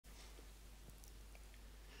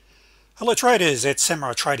Hello traders, it's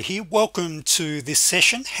Samurai Trader here. Welcome to this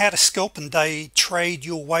session, how to scalp and day trade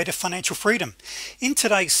your way to financial freedom. In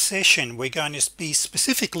today's session we're going to be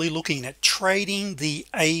specifically looking at trading the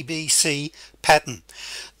ABC pattern.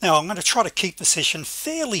 Now I'm going to try to keep the session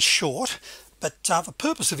fairly short, but the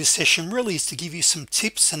purpose of this session really is to give you some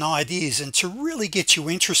tips and ideas and to really get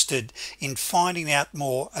you interested in finding out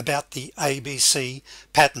more about the ABC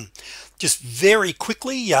pattern. Just very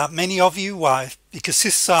quickly, many of you, because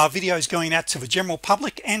this video is going out to the general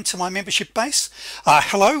public and to my membership base,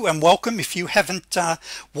 hello and welcome. If you haven't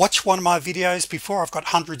watched one of my videos before, I've got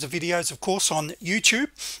hundreds of videos of course on YouTube,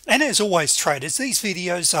 and as always traders, these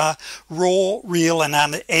videos are raw, real and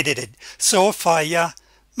unedited, so if I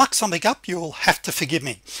muck something up, you'll have to forgive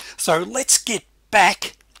me. So let's get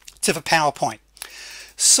back to the PowerPoint.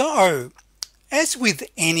 So as with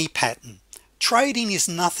any pattern, trading is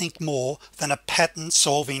nothing more than a pattern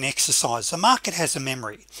solving exercise. The market has a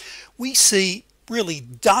memory. We see really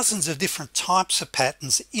dozens of different types of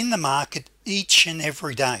patterns in the market each and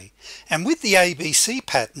every day, and with the ABC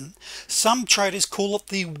pattern, some traders call it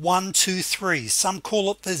the 1 2 3, some call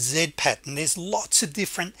it the Z pattern. There's lots of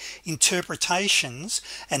different interpretations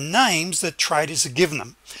and names that traders are given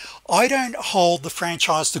them. I don't hold the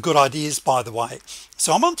franchise to good ideas, by the way,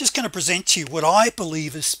 so I'm just going to present to you what I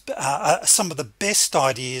believe is some of the best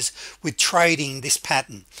ideas with trading this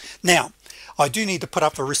pattern. Now I do need to put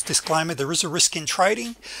up a risk disclaimer. There is a risk in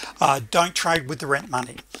trading. Don't trade with the rent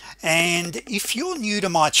money. And if you're new to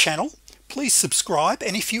my channel, please subscribe,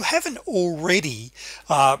 and if you haven't already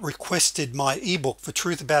requested my ebook for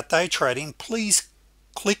Truth About Day Trading, please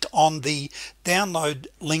click on the download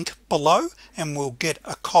link below and we'll get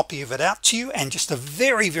a copy of it out to you. And just a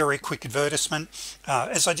very quick advertisement,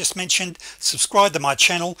 as I just mentioned, subscribe to my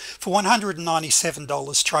channel. For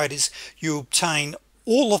 $197 traders, you obtain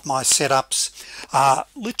all of my setups,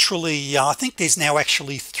 literally I think there's now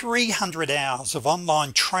actually 300 hours of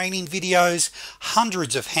online training videos,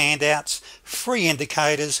 hundreds of handouts, free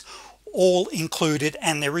indicators, all included,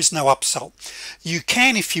 and there is no upsell. You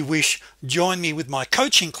can, if you wish, join me with my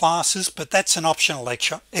coaching classes, but that's an optional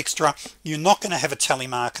extra. You're not going to have a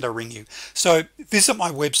telemarketer ring you. So visit my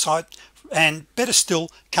website, and better still,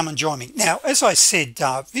 come and join me. Now as I said,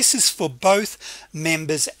 this is for both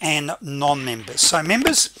members and non-members. So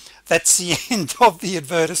members, that's the end of the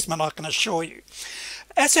advertisement, I can assure you.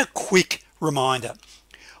 As a quick reminder,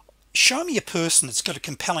 show me a person that's got a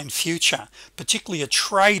compelling future, particularly a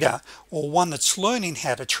trader or one that's learning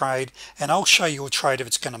how to trade, and I'll show you a trader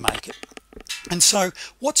that's going to make it. And so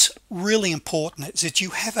what's really important is that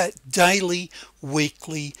you have a daily,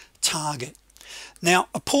 weekly target. Now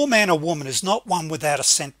a poor man or woman is not one without a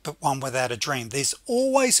cent, but one without a dream. There's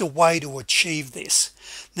always a way to achieve this.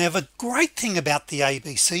 Now the great thing about the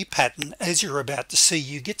ABC pattern, as you're about to see,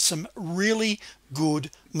 you get some really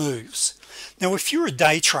good moves. Now if you're a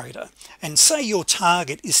day trader and say your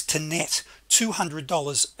target is to net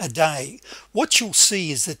 $200 a day, what you'll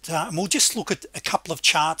see is that and we'll just look at a couple of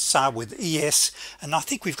charts with ES, and I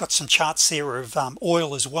think we've got some charts there of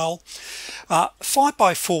oil as well. 5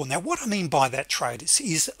 by 4. Now what I mean by that, traders,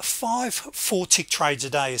 is 5 4-tick trades a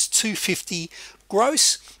day is 250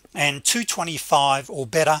 gross and 225 or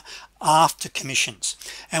better after commissions.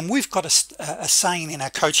 And we've got a saying in our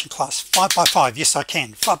coaching class: 5 by 5, yes I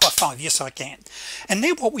can. 5 by 5, yes I can. And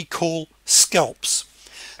they're what we call scalps.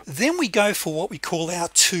 Then we go for what we call our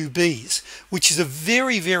 2Bs, which is a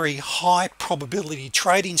very high probability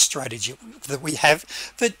trading strategy that we have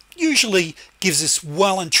that usually gives us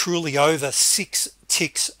well and truly over 6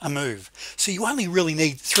 ticks a move. So you only really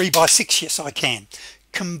need 3 by 6, yes I can.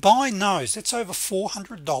 Combine those, that's over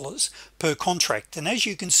 $400 per contract, and as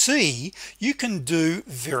you can see, you can do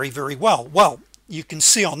very well. You can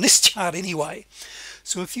see on this chart anyway.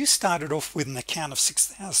 So if you started off with an account of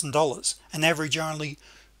 $6,000 and average only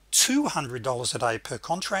 $200 a day per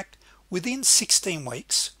contract, within 16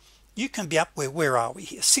 weeks you can be up where are we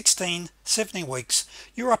here, 17 weeks,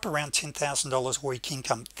 you're up around $10,000 a week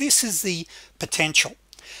income. This is the potential.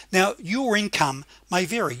 Now your income may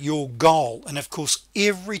vary, your goal, and of course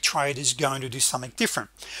every trader is going to do something different.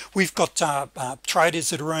 We've got traders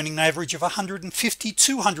that are earning an average of $150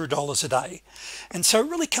 $200 a day, and so it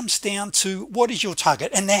really comes down to what is your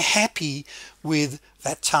target, and they're happy with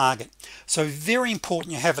that target. So very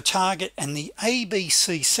important you have a target, and the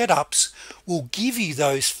ABC setups will give you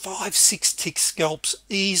those 5-6 tick scalps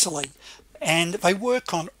easily, and they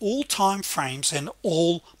work on all time frames and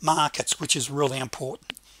all markets, which is really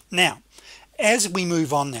important. Now as we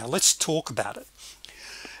move on, now let's talk about it.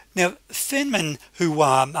 Now Freeman, who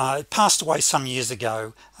passed away some years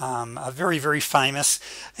ago, very famous,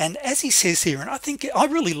 and as he says here, and I think I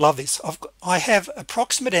really love this, I have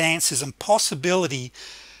approximate answers and possible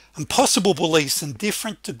beliefs and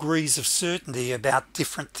different degrees of certainty about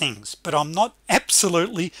different things, but I'm not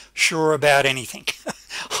absolutely sure about anything.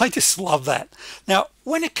 I just love that. Now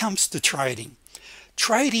when it comes to trading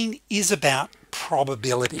is about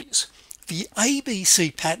probabilities. The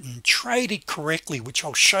ABC pattern, traded correctly, which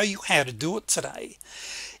I'll show you how to do it today,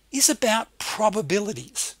 is about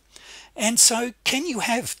probabilities. And so can you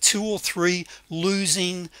have 2 or 3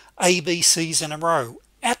 losing ABCs in a row?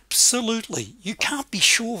 Absolutely. You can't be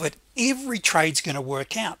sure that every trade's going to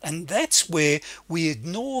work out, and that's where we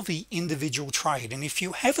ignore the individual trade. And if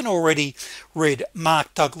you haven't already read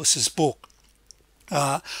Mark Douglas's book,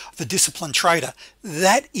 The Disciplined Trader,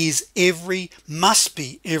 that must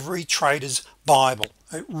be every trader's Bible.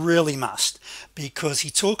 It really must, because he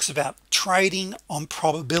talks about trading on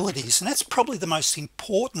probabilities, and that's probably the most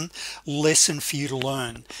important lesson for you to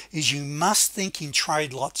learn, is you must think in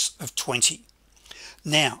trade lots of 20.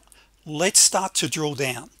 Now let's start to drill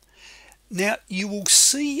down. Now you will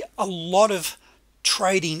see a lot of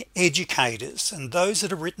trading educators and those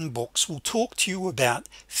that have written books will talk to you about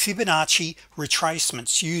Fibonacci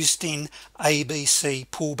retracements used in ABC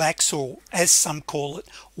pullbacks, or as some call it,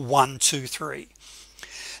 1 2 3.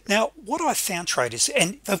 Now what I found, traders,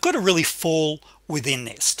 and they've got to really fall within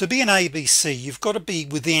this. To be an ABC, you've got to be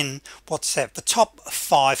within, what's that, the top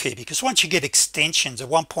 5 here, because once you get extensions of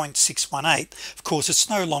 1.618, of course it's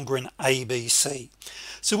no longer an ABC.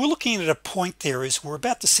 So we're looking at a point there, is we're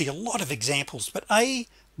about to see a lot of examples, but A,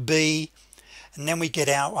 B, and then we get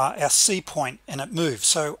our C point and it moves.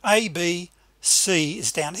 So A, B, C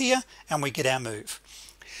is down here and we get our move.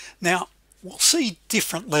 Now we'll see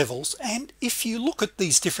different levels, and if you look at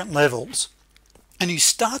these different levels and you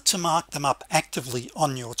start to mark them up actively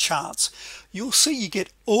on your charts, you'll see you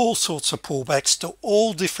get all sorts of pullbacks to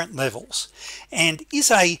all different levels. And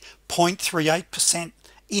is a 0.38%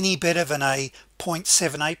 any better than a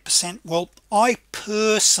 0.78%? Well, I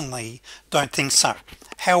personally don't think so.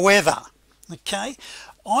 However, okay,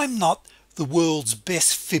 I'm not the world's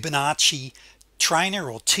best Fibonacci trainer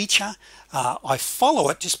or teacher. I follow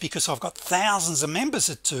it just because I've got thousands of members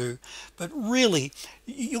that do, but really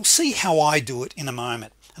you'll see how I do it in a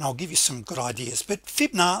moment, and I'll give you some good ideas. But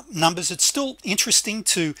Fib numbers, it's still interesting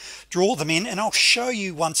to draw them in, and I'll show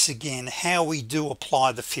you once again how we do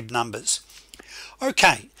apply the Fib numbers.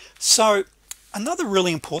 Okay, so another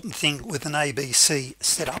really important thing with an ABC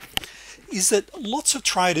setup is that lots of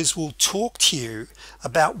traders will talk to you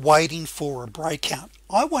about waiting for a breakout.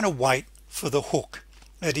 I want to wait for the hook.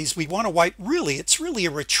 That is, we want to wait, it's really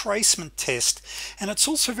a retracement test, and it's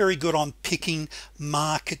also very good on picking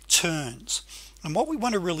market turns. And what we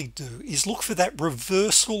want to really do is look for that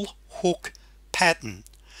reversal hook pattern.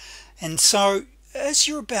 And so as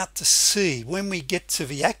you're about to see, when we get to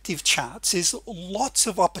the active charts, there's lots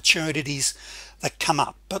of opportunities that come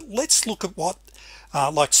up. But let's look at what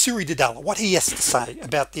like Suri Dadala, what he has to say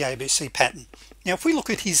about the ABC pattern. Now if we look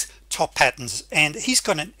at his top patterns, and he's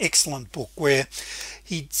got an excellent book where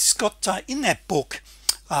he's got in that book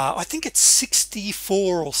I think it's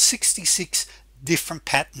 64 or 66 different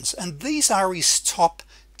patterns, and these are his top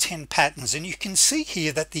 10 patterns. And you can see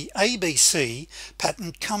here that the ABC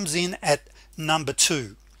pattern comes in at number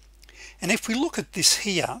 2. And if we look at this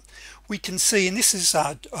here, we can see, and this is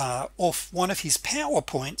off one of his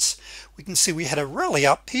PowerPoints, we can see we had a rally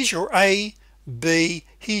up. Here's your A, B,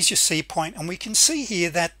 here's your C point, and we can see here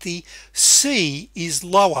that the C is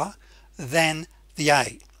lower than the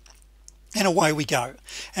A, and away we go.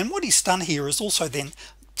 And what he's done here is also then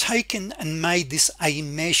taken and made this a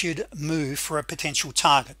measured move for a potential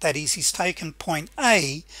target. That is, he's taken point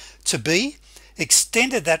A to B,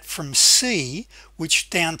 extended that from C, which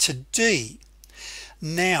down to D.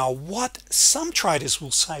 Now what some traders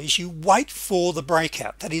will say is you wait for the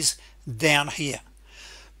breakout, that is down here.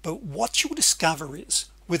 But what you'll discover is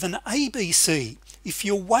with an ABC, if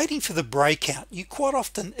you're waiting for the breakout, you quite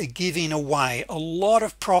often are giving away a lot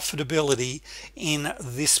of profitability in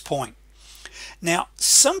this point. Now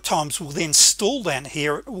sometimes we'll then stall down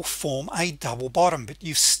here, it will form a double bottom, but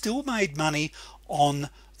you've still made money on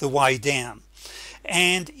the way down.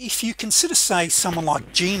 And if you consider, say, someone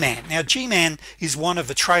like G-Man, now G-Man is one of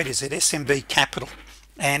the traders at SMB Capital,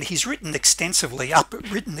 and he's written extensively up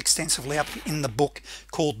in the book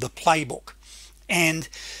called The Playbook, and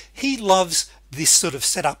he loves this sort of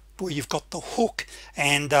setup where you've got the hook,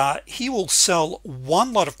 and he will sell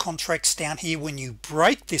one lot of contracts down here when you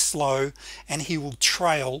break this low, and he will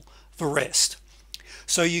trail the rest.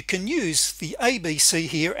 So you can use the ABC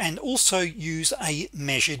here and also use a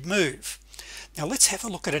measured move. Now let's have a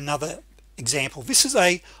look at another example. This is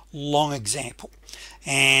a long example,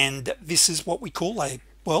 and this is what we call a,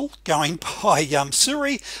 well, going by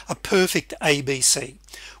Suri, a perfect ABC.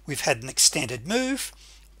 We've had an extended move,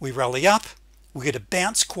 we rally up, we get a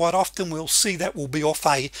bounce. Quite often we'll see that will be off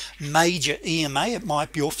a major EMA. It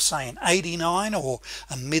might be off, say, an 89 or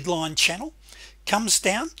a midline channel. Comes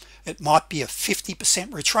down, it might be a 50%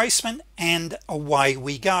 retracement, and away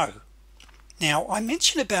we go. Now I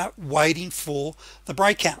mentioned about waiting for the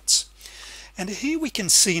breakouts, and here we can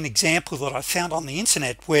see an example that I found on the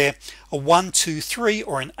internet where a 1 2 3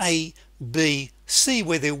 or an A B C,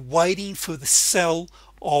 where they're waiting for the sell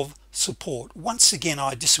of support. Once again,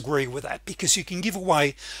 I disagree with that, because you can give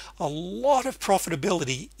away a lot of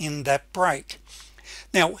profitability in that break.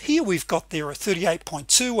 Now here we've got there a 38.2,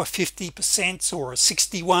 a 50%, or a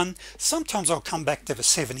 61. Sometimes I'll come back to the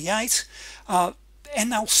 78, and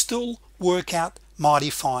they'll still work out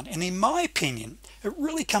mighty fine. And in my opinion, it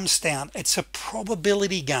really comes down, it's a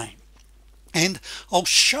probability game. And I'll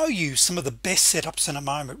show you some of the best setups in a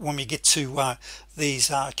moment when we get to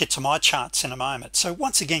get to my charts in a moment. So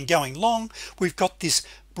once again, going long, we've got this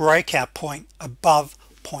breakout point above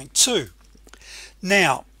 0.2.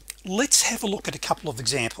 Now let's have a look at a couple of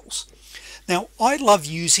examples. Now I love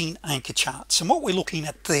using anchor charts, and what we're looking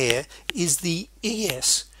at there is the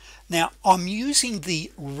ES. Now I'm using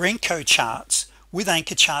the Renko charts with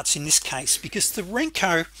anchor charts in this case, because the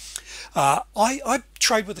Renko, I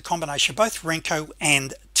trade with a combination of both Renko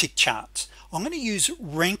and tick charts. I'm going to use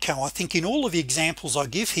Renko, I think, in all of the examples I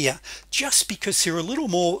give here, just because they're a little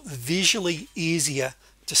more visually easier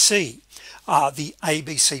to see the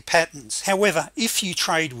ABC patterns. However, if you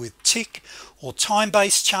trade with tick or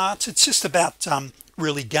time-based charts, it's just about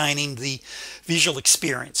really gaining the visual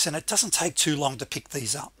experience, and it doesn't take too long to pick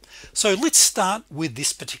these up. So let's start with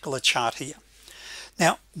this particular chart here.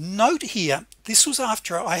 Now note here, this was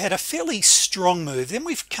after I had a fairly strong move. Then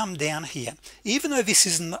we've come down here. Even though this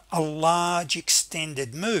isn't a large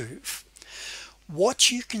extended move, what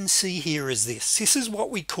you can see here is this is what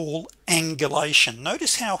we call angulation.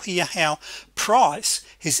 Notice how here how price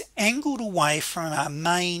has angled away from our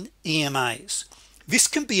main EMAs. This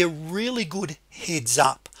can be a really good heads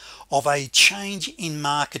up of a change in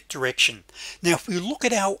market direction. Now if we look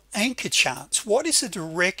at our anchor charts, what is the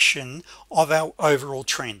direction of our overall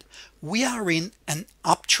trend? We are in an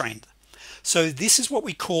uptrend. So this is what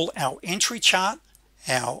we call our entry chart,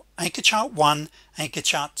 our anchor chart 1, anchor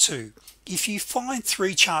chart 2. If you find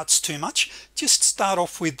 3 charts too much, just start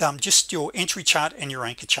off with just your entry chart and your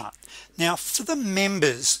anchor chart. Now for the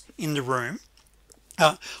members in the room,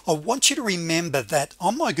 I want you to remember that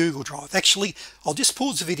on my Google Drive, actually I'll just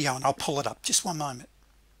pause the video and I'll pull it up, just one moment.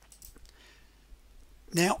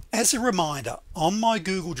 Now as a reminder, on my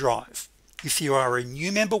Google Drive, if you are a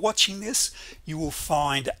new member watching this, you will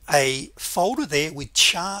find a folder there with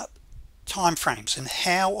chart timeframes and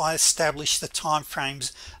how I establish the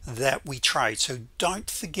timeframes that we trade. So don't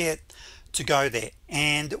forget to go there.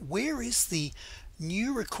 And where is the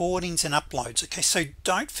new recordings and uploads? Okay, so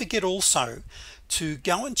don't forget also to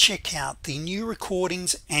go and check out the new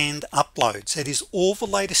recordings and uploads. That is all the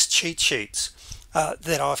latest cheat sheets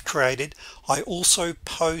that I've created. I also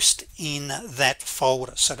post in that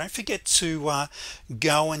folder, so don't forget to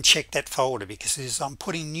go and check that folder, because I'm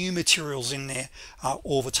putting new materials in there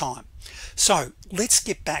all the time. So let's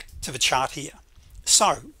get back to the chart here.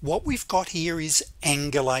 So what we've got here is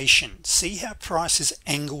angulation. See how price is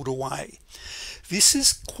angled away. This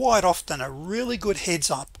is quite often a really good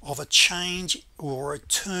heads up of a change or a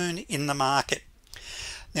turn in the market.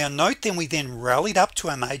 Now note, then we then rallied up to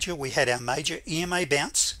our major. We had our major EMA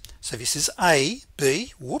bounce. So this is A,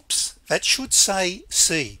 B, whoops, that should say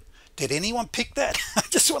C. Did anyone pick that? I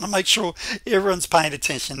just want to make sure everyone's paying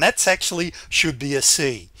attention. That's actually should be a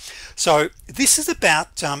C. So this is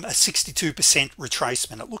about a 62%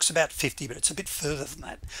 retracement. It looks about 50, but it's a bit further than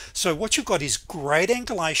that. So what you've got is great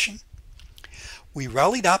angulation. We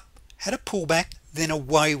rallied up, had a pullback, then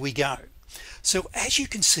away we go. So as you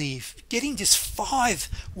can see, getting just 5,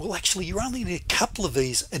 well, actually you only need a couple of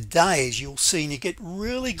these a day, as you'll see, and you get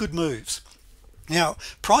really good moves. Now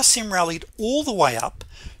price then rallied all the way up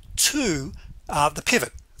to the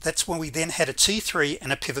pivot. That's when we then had a T3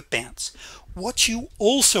 and a pivot bounce. What you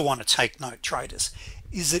also want to take note, traders,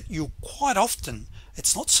 is that you'll quite often,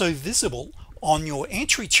 it's not so visible on your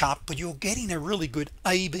entry chart, but you're getting a really good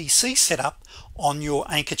ABC setup on your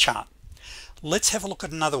anchor chart. let's have a look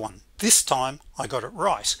at another one. This time I got it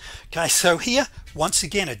right. Okay, so here once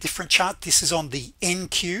again a different chart. This is on the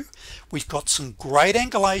NQ. We've got some great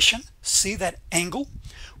angulation. See that angle?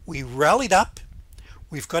 We rallied up,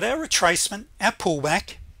 we've got our retracement, our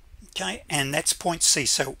pullback, okay, and that's point C.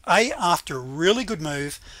 So A, after a really good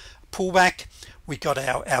move, pullback, we got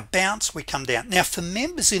our bounce, we come down. Now for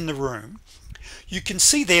members in the room, you can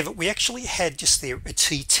see there that we actually had just there a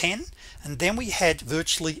T10, and then we had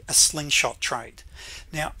virtually a slingshot trade.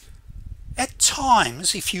 Now at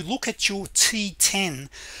times, if you look at your T10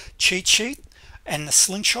 cheat sheet and the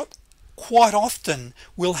slingshot, quite often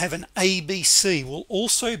we'll have an ABC will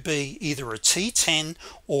also be either a T10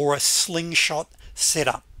 or a slingshot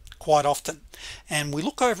setup quite often. And we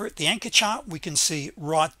look over at the anchor chart, we can see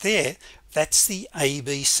right there, that's the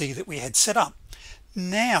ABC that we had set up.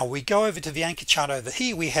 Now we go over to the anchor chart over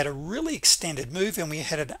here, we had a really extended move and we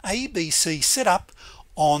had an ABC set up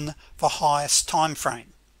on the highest time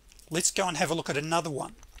frame. Let's go and have a look at another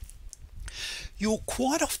one. You'll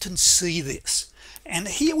quite often see this, and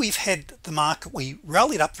here we've had the market, we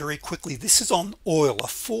rallied up very quickly. This is on oil, a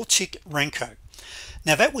 4-tick Renko.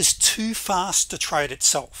 Now that was too fast to trade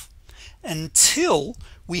itself until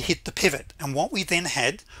we hit the pivot, and what we then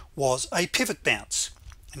had was a pivot bounce.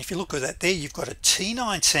 And if you look at that there, you've got a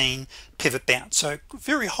T19 pivot bounce, so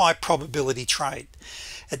very high probability trade.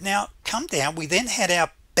 And now come down, we then had our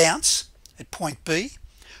bounce at point B,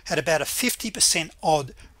 had about a 50%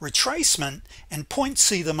 odd retracement, and point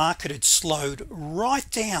C the market had slowed right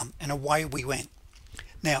down and away we went.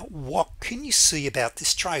 Now what can you see about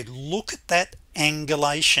this trade? Look at that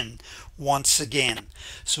angulation once again.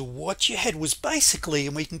 So what you had was basically,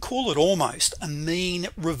 and we can call it almost a mean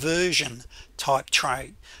reversion type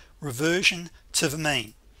trade, reversion to the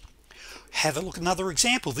mean. Have a look at another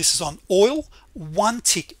example. This is on oil,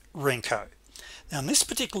 1-tick Renko. Now in this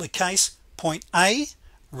particular case, point A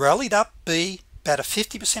rallied up, B about a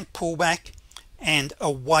 50% pullback, and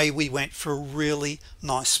away we went for a really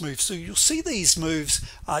nice move. So you'll see these moves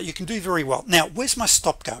you can do very well. Now where's my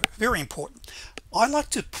stop go? Very important. I like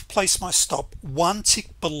to place my stop 1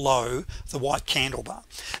 tick below the white candle bar.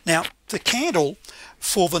 Now the candle,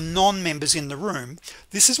 for the non-members in the room,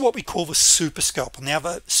 this is what we call the super scalper. Now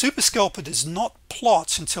the super scalper does not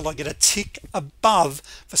plot until I get a tick above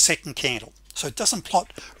the second candle. So it doesn't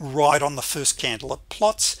plot right on the first candle, it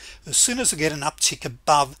plots as soon as I get an uptick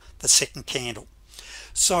above the second candle.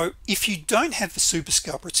 So if you don't have the super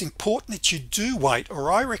scalper, it's important that you do wait,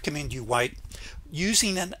 or I recommend you wait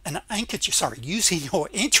using an anchor, using your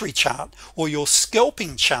entry chart or your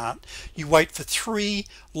scalping chart. You wait for 3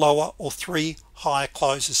 lower or 3 higher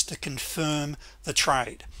closes to confirm the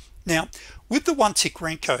trade. Now with the 1-tick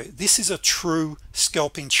Renko, this is a true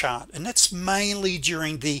scalping chart, and that's mainly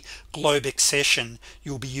during the Globex session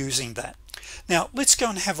you'll be using that. Now let's go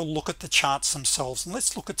and have a look at the charts themselves, and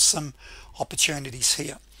let's look at some opportunities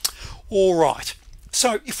here. All right,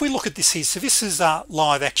 so if we look at this here, so this is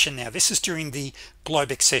live action now. This is during the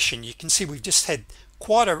Globex session. You can see we've just had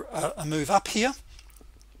quite a move up here,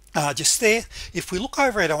 just there. If we look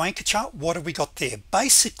over at our anchor chart, what have we got there?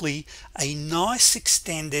 Basically a nice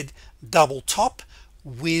extended double top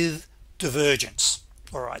with divergence.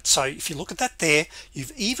 All right, so if you look at that there,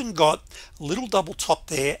 you've even got a little double top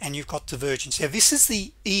there, and you've got divergence. Now this is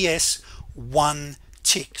the ES 1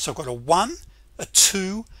 tick. So I've got a 1, a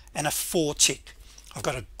 2, and a 4 tick. I've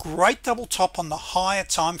got a great double top on the higher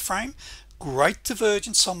time frame, great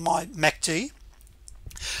divergence on my MACD,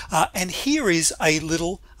 and here is a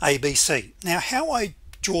little ABC. Now how I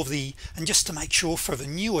draw the, and just to make sure for the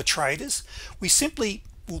newer traders, we simply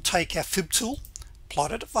will take our fib tool,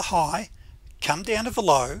 plot it at the high, come down to the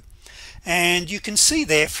low, and you can see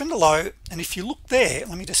there from the low, and if you look there,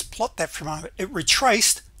 let me just plot that for a moment, it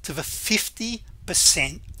retraced to the 50%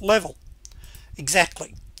 level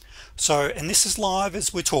exactly. So, and this is live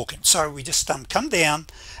as we're talking. So we just come down,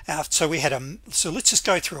 so we had so let's just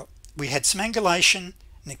go through it. We had some angulation,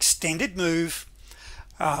 an extended move,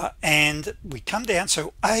 and we come down,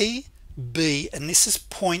 so A, B, and this is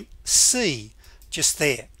point C just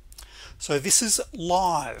there. So this is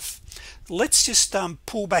live. Let's just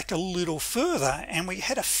pull back a little further, and we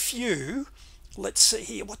had a few. Let's see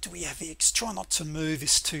here, what do we have here? Try not to move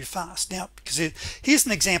this too fast now, because here's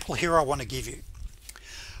an example here I want to give you,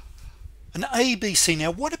 an ABC.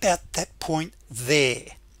 Now what about that point there?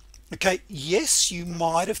 Okay, yes, you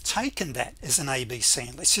might have taken that as an ABC,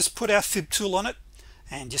 and let's just put our fib tool on it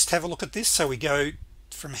and just have a look at this. So we go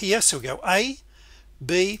from here, so we go A,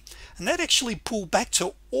 B, and that actually pulled back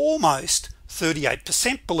to almost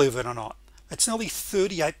 38%, believe it or not. It's nearly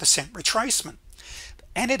 38% retracement,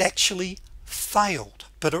 and it actually failed,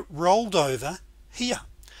 but it rolled over here.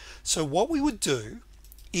 So what we would do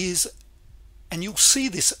is, and you'll see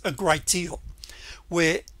this a great deal,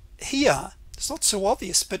 where here it's not so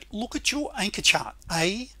obvious, but look at your anchor chart,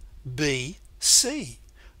 A, B, C.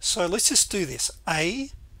 So let's just do this,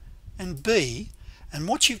 A and B, and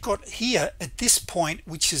what you've got here at this point,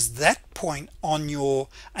 which is that point on your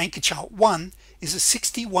anchor chart 1, is a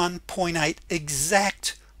 61.8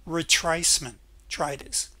 exact retracement,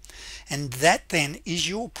 traders, and that then is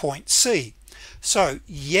your point C. So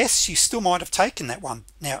yes, you still might have taken that one.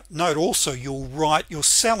 Now note also you're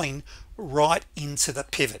selling right into the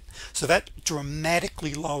pivot, so that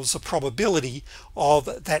dramatically lowers the probability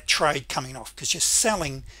of that trade coming off because you're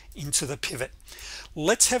selling into the pivot.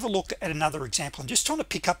 Let's have a look at another example. I'm just trying to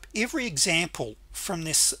pick up every example from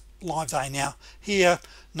this live day. Now here,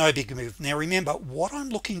 no big move. Now remember, what I'm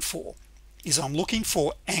looking for is I'm looking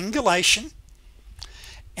for angulation,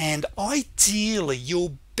 and ideally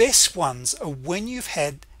your best ones are when you've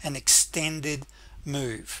had an extended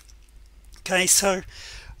move. Okay, so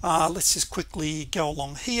let's just quickly go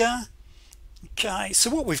along here. Okay, so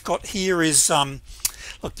what we've got here is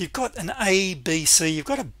look, you've got an A, B, C, you've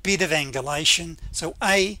got a bit of angulation, so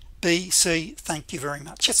A, B, C, thank you very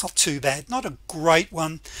much. That's not too bad, not a great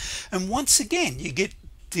one. And once again, you get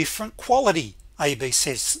different quality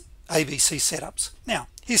ABC setups. Now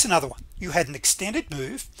here's another one. You had an extended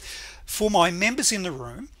move. For my members in the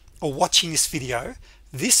room or watching this video,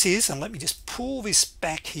 this is, and let me just pull this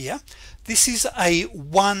back here, this is a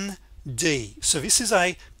 1D. So this is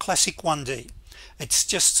a classic 1D. It's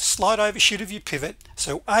just a slight overshoot of your pivot.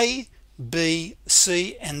 So A, B,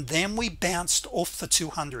 C, and then we bounced off the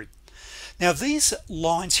 200. Now these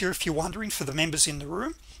lines here, if you're wondering, for the members in the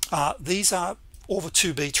room, these are all the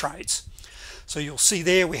 2B trades. So you'll see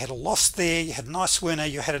there we had a loss there, you had a nice winner,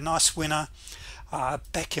 you had a nice winner.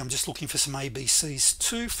 Back here I'm just looking for some ABCs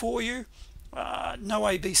too for you. No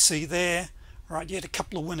ABC there. Right, you had a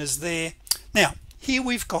couple of winners there. Now here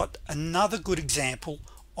we've got another good example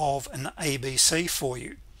of an ABC for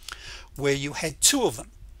you, where you had two of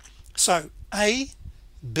them. So A,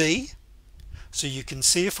 B, so you can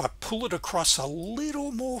see if I pull it across a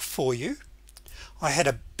little more for you, I had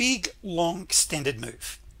a big long extended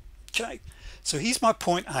move. Okay, so here's my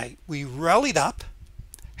point A. We rallied up,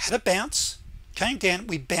 had a bounce, came down,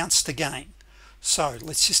 we bounced again. So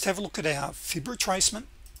let's just have a look at our fib retracement.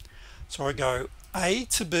 So I go A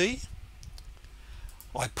to B,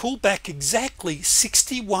 I pull back exactly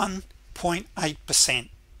 61.8%.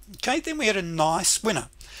 okay, then we had a nice winner.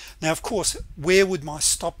 Now of course, where would my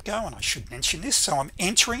stop go? And I should mention this. So I'm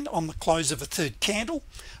entering on the close of a third candle.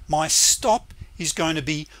 My stop is going to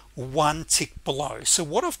be one tick below. So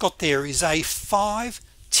what I've got there is a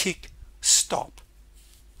 5-tick stop.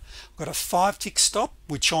 I've got a 5-tick stop,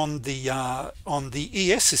 which on the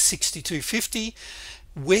ES is 62.50.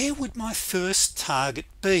 Where would my first target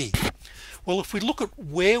be? Well, if we look at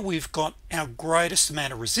where we've got our greatest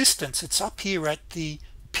amount of resistance, it's up here at the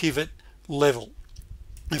pivot level.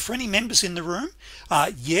 Now for any members in the room,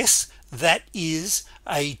 yes, that is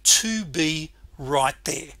a 2B right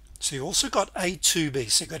there. So you also got a 2B,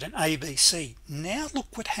 so you got an ABC. Now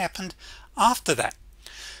look what happened after that.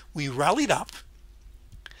 We rallied up,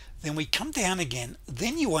 then we come down again,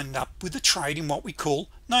 then you end up with a trade in what we call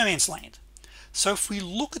no man's land. So if we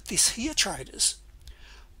look at this here, traders,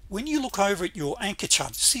 when you look over at your anchor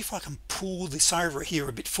chart, see if I can pull this over here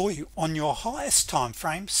a bit for you. On your highest time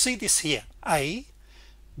frame, see this here, A,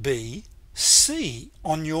 B, C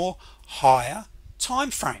on your higher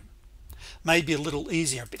time frame. Maybe a little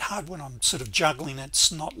easier, a bit hard when I'm sort of juggling,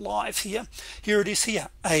 it's not live here. Here it is here,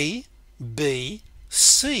 A, B,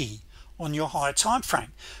 C on your higher time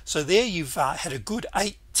frame. So there you've had a good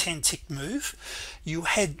 8-10 tick move. You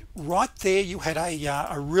had right there, you had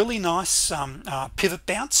a really nice pivot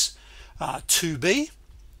bounce, 2B,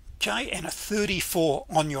 okay, and a 34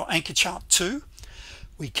 on your anchor chart 2.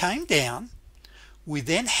 We came down, we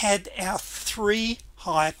then had our 3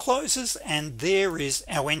 higher closes, and there is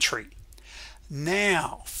our entry.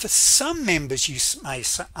 Now for some members you may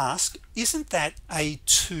ask, isn't that a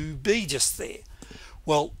 2B just there?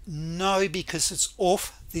 Well, no, because it's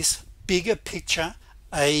off this bigger picture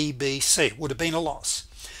ABC. Would have been a loss.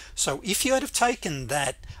 So if you had have taken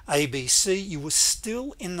that ABC, you were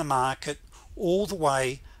still in the market all the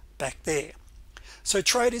way back there. So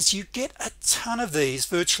traders, you get a ton of these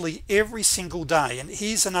virtually every single day. And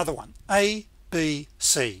here's another one, A, B,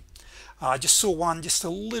 C. I just saw one just a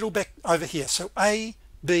little bit over here. So A,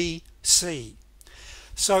 B, C.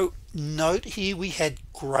 So note here we had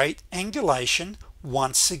great angulation.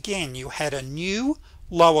 Once again, you had a new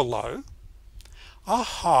lower low, a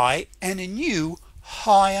high and a new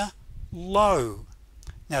higher low.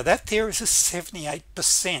 Now that there is a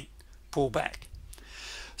 78% pullback.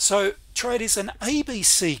 So traders, an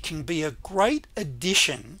ABC can be a great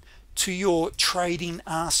addition to your trading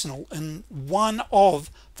arsenal and one of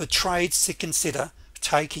the trades to consider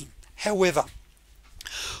taking. However,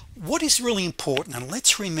 what is really important, and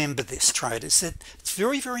let's remember this, traders, that it's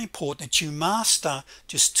very important that you master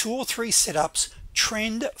just 2 or 3 setups,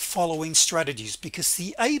 trend following strategies, because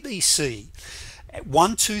the ABC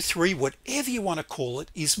 1, 2, 3, whatever you want to call it,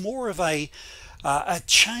 is more of a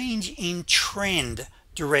change in trend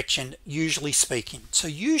direction, usually speaking. So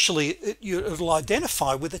usually it'll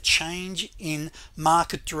identify with a change in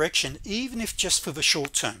market direction, even if just for the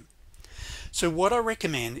short term. So what I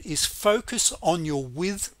recommend is focus on your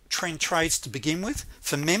with trend trades to begin with.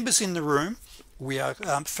 For members in the room, we are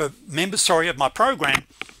for members of my program,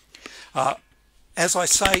 as I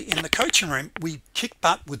say in the coaching room, we kick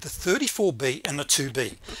butt with the 34B and the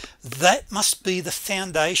 2B. That must be the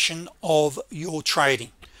foundation of your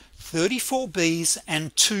trading. 34Bs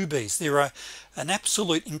and 2Bs, they're an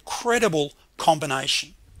absolute incredible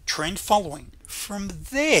combination. Trend following. From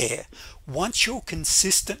there, once you're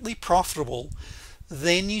consistently profitable,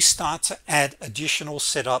 then you start to add additional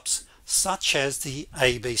setups such as the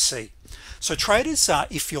ABC. So traders,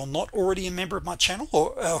 if you're not already a member of my channel,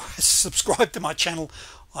 or subscribe to my channel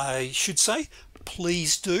I should say,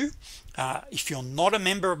 please do. If you're not a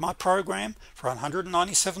member of my program, for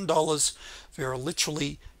 $197 there are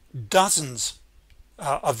literally dozens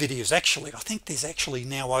of videos. Actually, I think there's actually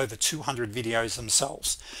now over 200 videos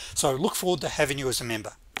themselves. So look forward to having you as a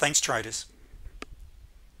member. Thanks, traders.